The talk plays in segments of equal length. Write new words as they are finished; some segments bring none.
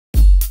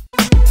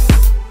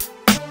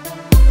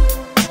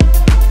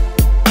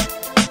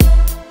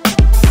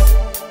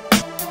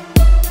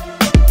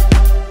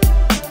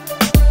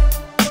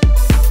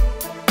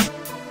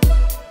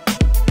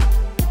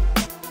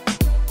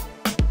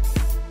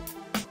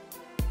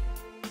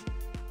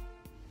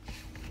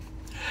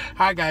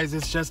Hi guys,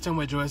 it's Justin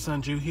with Joy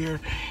Sunju here,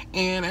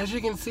 and as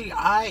you can see,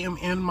 I am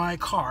in my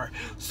car.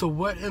 So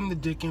what in the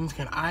dickens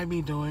can I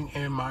be doing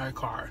in my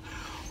car?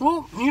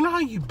 Well, you know how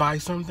you buy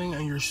something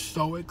and you're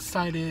so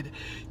excited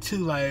to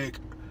like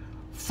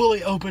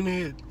fully open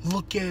it,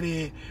 look at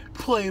it,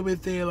 play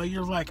with it, like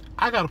you're like,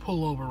 I gotta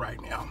pull over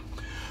right now.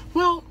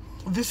 Well,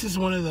 this is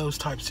one of those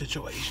type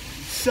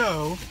situations.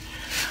 So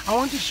I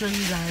want to show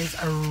you guys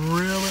a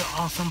really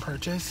awesome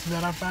purchase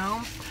that I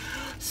found.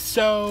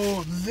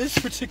 So this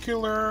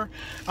particular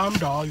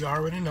doll, you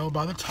already know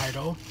by the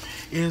title,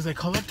 is a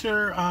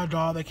collector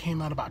doll that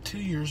came out about 2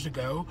 years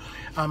ago.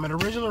 It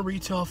originally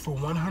retailed for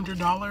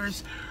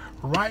 $100.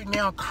 Right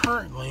now,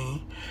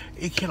 currently,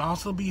 it can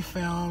also be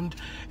found,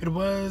 it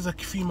was a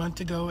few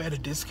months ago at a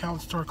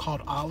discount store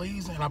called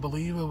Ollie's, and I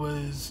believe it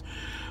was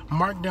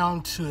marked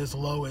down to as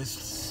low as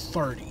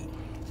 $30.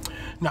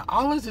 Now,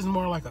 Ollie's is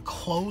more like a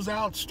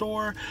closeout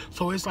store,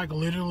 so it's like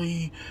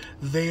literally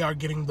they are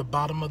getting the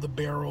bottom of the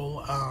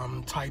barrel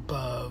type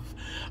of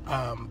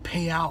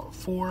payout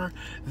for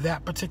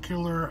that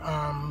particular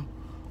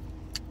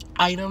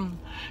item.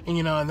 And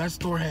you know, and that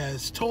store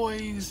has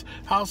toys,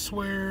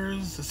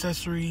 housewares,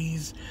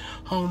 accessories,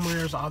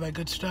 homewares, all that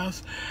good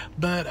stuff.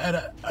 But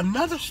at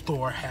another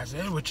store has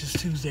it, which is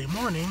Tuesday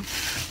Morning,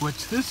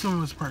 which this one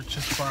was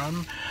purchased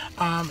from.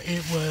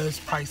 It was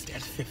priced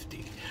at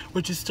 $50,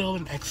 which is still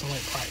an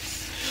excellent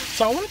price.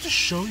 So I wanted to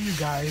show you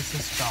guys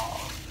this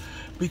doll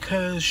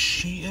because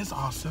she is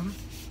awesome.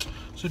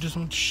 So just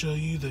want to show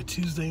you the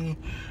Tuesday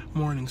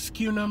Morning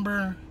SKU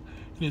number.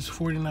 It is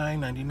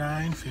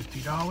 $49.99,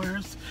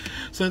 $50.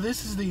 So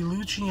this is the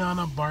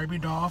Luciana Barbie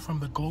doll from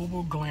the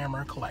Global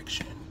Glamour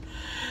collection.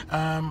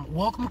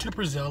 Welcome to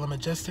Brazil, a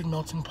majestic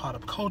melting pot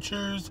of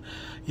cultures,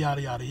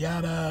 yada yada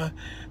yada.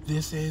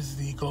 This is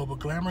the Global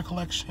Glamour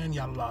collection,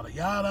 yada yada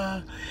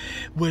yada,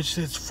 which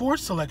is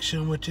fourth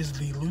selection, which is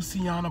the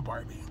Luciana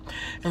Barbie.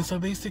 And so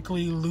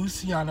basically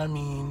Luciana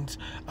means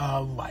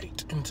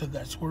light, and so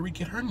that's where we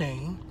get her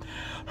name.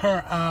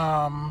 Her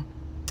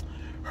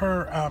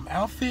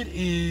outfit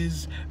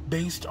is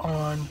based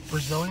on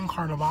Brazilian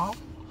Carnival,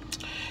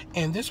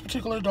 and this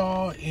particular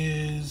doll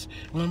is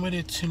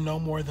limited to no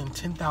more than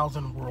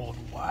 10,000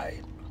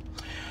 worldwide.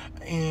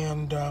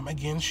 And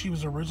again, she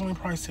was originally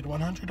priced at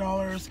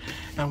 $100,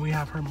 and we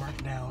have her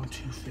marked down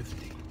to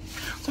 $50.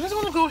 So I just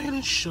want to go ahead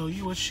and show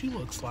you what she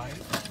looks like.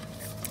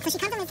 So she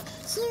comes in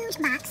this huge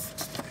box.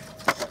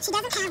 She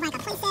doesn't have like a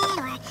playset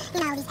or,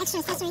 you know, these extra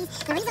accessories.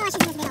 The reason why she's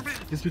in this little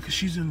box is because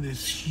she's in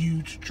this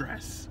huge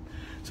dress.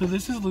 So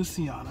this is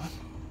Luciana.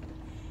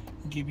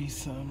 Give you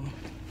some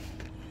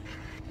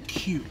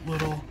cute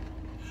little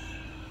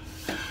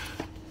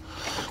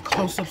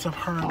close-ups of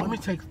her. Let me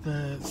take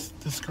the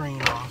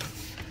screen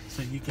off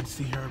so you can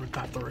see her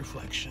without the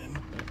reflection.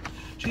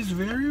 She's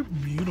very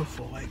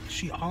beautiful. Like,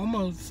 she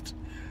almost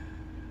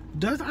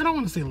does, I don't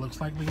want to say looks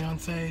like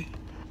Beyonce,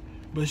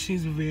 but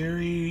she's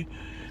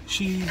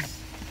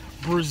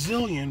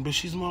Brazilian, but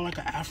she's more like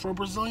an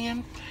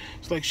Afro-Brazilian.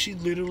 It's like she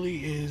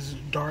literally is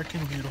dark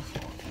and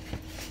beautiful.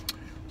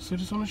 So I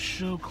just want to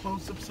show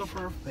close-ups of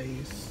her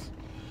face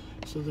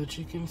so that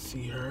you can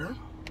see her.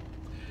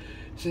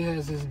 She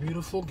has this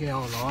beautiful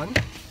gown on.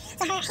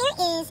 So her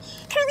hair is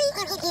curly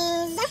and it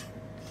is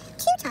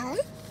two-tone.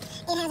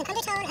 It has an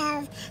undertone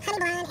of honey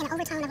blonde and an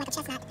overtone of like a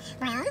chestnut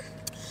brown.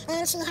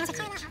 And she has a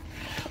color.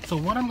 So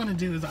what I'm going to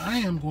do is I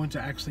am going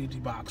to actually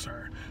debox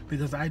her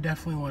because I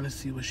definitely want to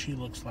see what she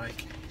looks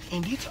like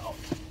in detail.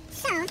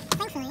 So,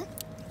 thankfully,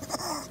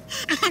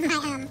 I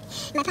have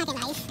my pocket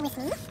knife with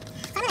me.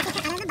 So I'm going to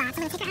take her out of the box.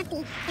 I'm going to take her out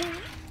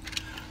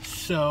the...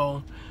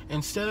 So,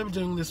 instead of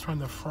doing this from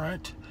the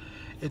front,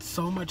 it's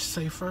so much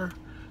safer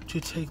to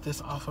take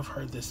this off of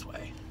her this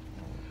way.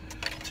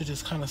 To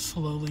just kind of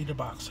slowly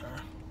debox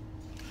her.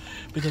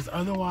 Because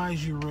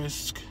otherwise you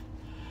risk,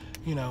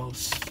 you know,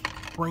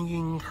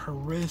 springing her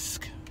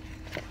wrist,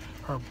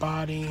 her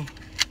body.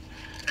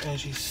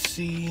 As you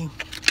see,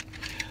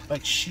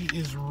 like she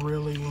is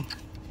really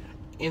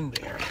in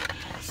there.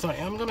 So I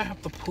am going to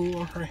have to pull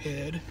on her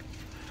head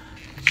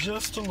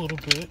just a little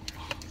bit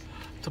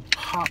to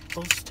pop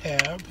those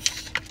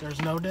tabs.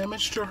 There's no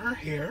damage to her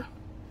hair,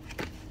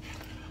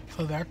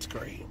 so that's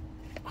great.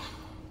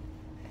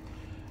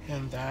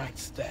 And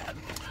that's that.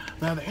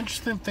 Now the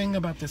interesting thing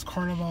about this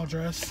carnival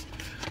dress,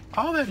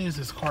 all that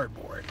is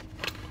cardboard.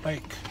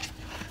 Like,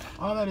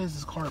 all that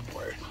is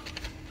cardboard.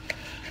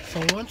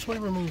 So once we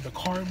remove the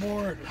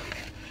cardboard,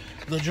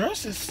 the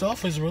dress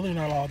itself is really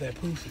not all that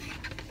poofy.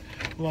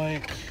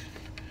 Like,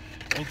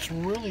 it's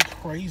really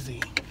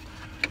crazy.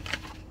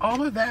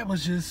 All of that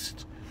was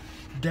just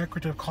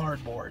decorative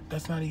cardboard.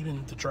 That's not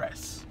even the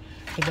dress.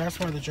 So that's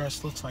why the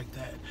dress looks like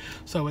that.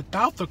 So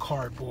without the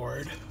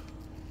cardboard,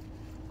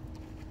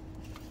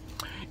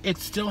 it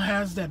still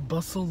has that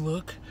bustle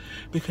look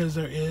because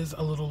there is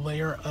a little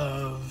layer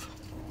of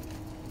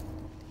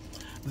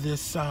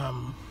this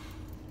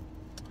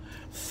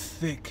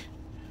thick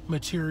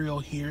material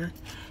here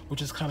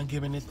which is kind of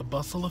giving it the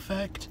bustle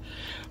effect.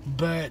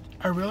 But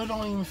I really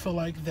don't even feel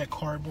like that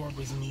cardboard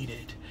was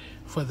needed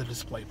for the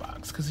display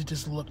box because it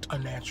just looked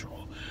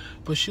unnatural.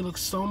 But she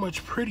looks so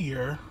much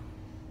prettier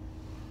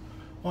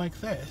like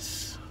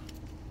this,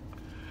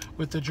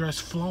 with the dress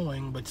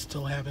flowing but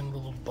still having the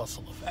little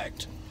bustle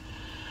effect.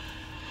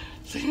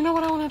 So you know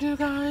what I want to do,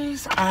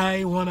 guys?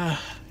 I want to,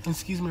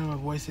 excuse me, my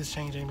voice is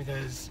changing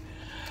because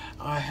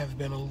I have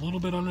been a little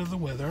bit under the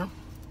weather.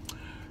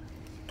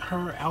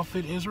 Her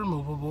outfit is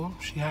removable.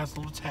 She has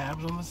little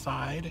tabs on the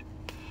side.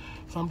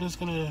 So I'm just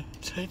going to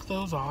take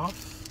those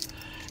off.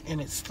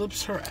 And it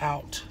slips her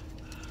out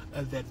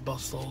of that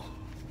bustle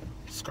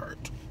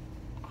skirt.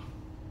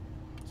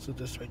 So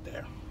this right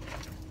there.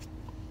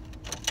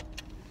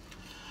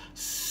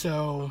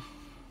 So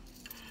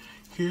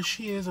here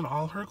she is in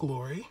all her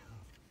glory.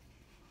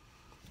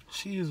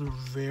 She is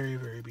very,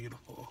 very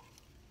beautiful.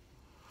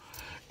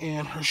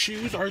 And her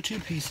shoes are 2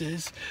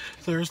 pieces.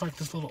 There's like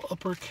this little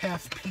upper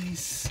calf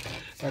piece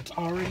that's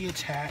already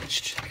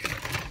attached.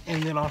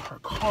 And then on her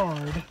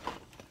card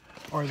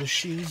are the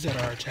shoes that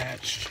are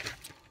attached.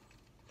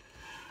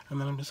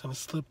 And then I'm just going to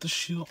slip the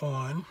shoe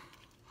on.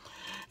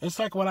 It's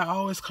like what I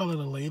always call it,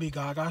 a Lady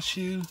Gaga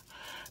shoe,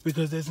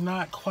 because it's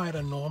not quite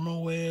a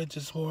normal wedge.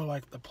 It's more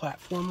like the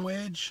platform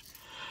wedge.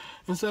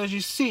 And so as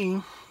you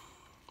see,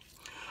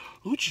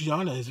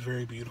 Luciana is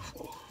very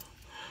beautiful.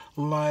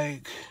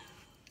 Like,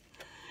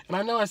 and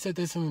I know I said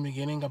this in the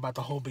beginning about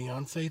the whole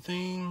Beyonce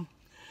thing,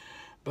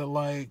 but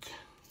like,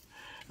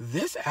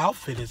 this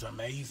outfit is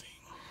amazing.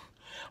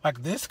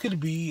 Like, this could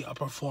be a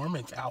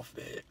performance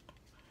outfit.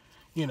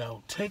 You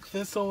know, take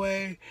this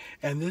away,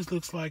 and this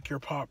looks like your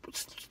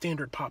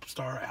standard pop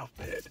star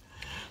outfit.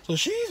 So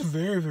she's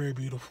very, very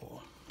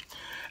beautiful.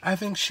 I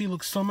think she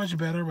looks so much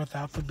better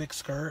without the big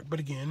skirt, but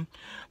again,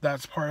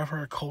 that's part of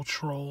her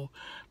cultural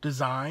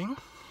design.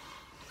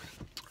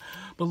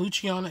 But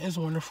Luciana is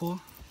wonderful.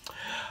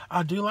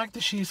 I do like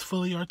that she's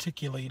fully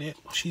articulated.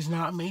 She's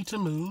not made to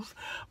move,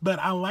 but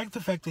I like the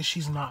fact that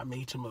she's not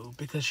made to move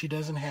because she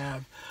doesn't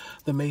have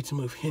the made to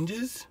move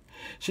hinges.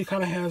 She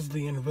kind of has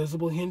the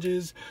invisible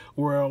hinges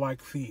where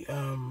like the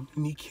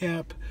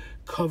kneecap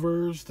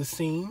covers the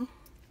seam,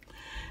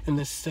 and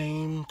the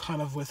same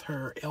kind of with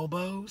her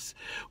elbows,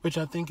 which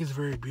I think is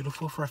very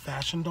beautiful for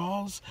fashion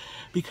dolls,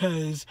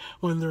 because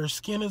when their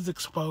skin is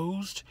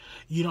exposed,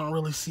 you don't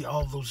really see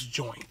all those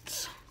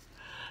joints.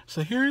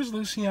 So here's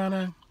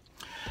Luciana.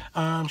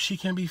 She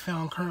can be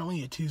found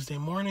currently at Tuesday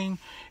Morning.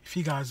 If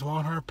you guys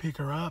want her, pick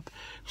her up.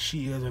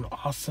 She is an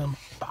awesome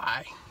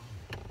buy.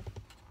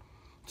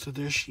 So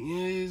there she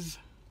is.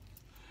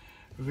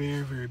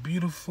 Very, very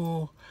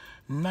beautiful.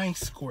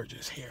 Nice,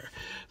 gorgeous hair.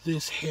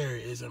 This hair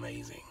is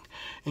amazing.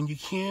 And you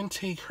can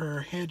take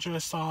her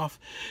headdress off.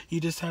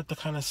 You just have to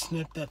kind of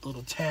snip that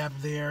little tab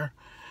there.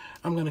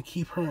 I'm going to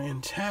keep her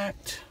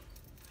intact.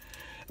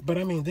 But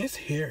I mean, this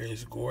hair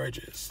is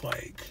gorgeous.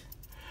 Like,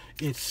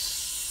 it's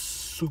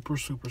super,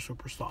 super,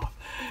 super soft.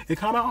 It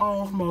kind of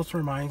almost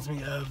reminds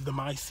me of the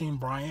Mycene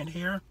Bryant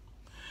hair.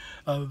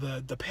 Of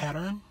the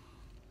pattern.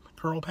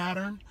 Curl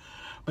pattern.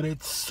 But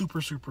it's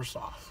super, super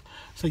soft.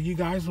 So you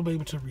guys will be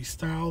able to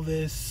restyle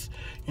this,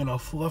 you know,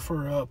 fluff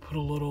her up, put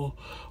a little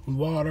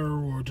water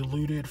or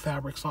diluted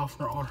fabric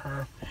softener on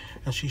her,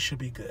 and she should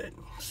be good.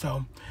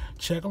 So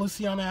check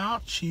Luciana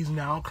out. She's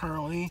now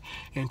currently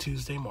in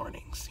Tuesday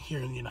Mornings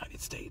here in the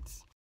United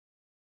States.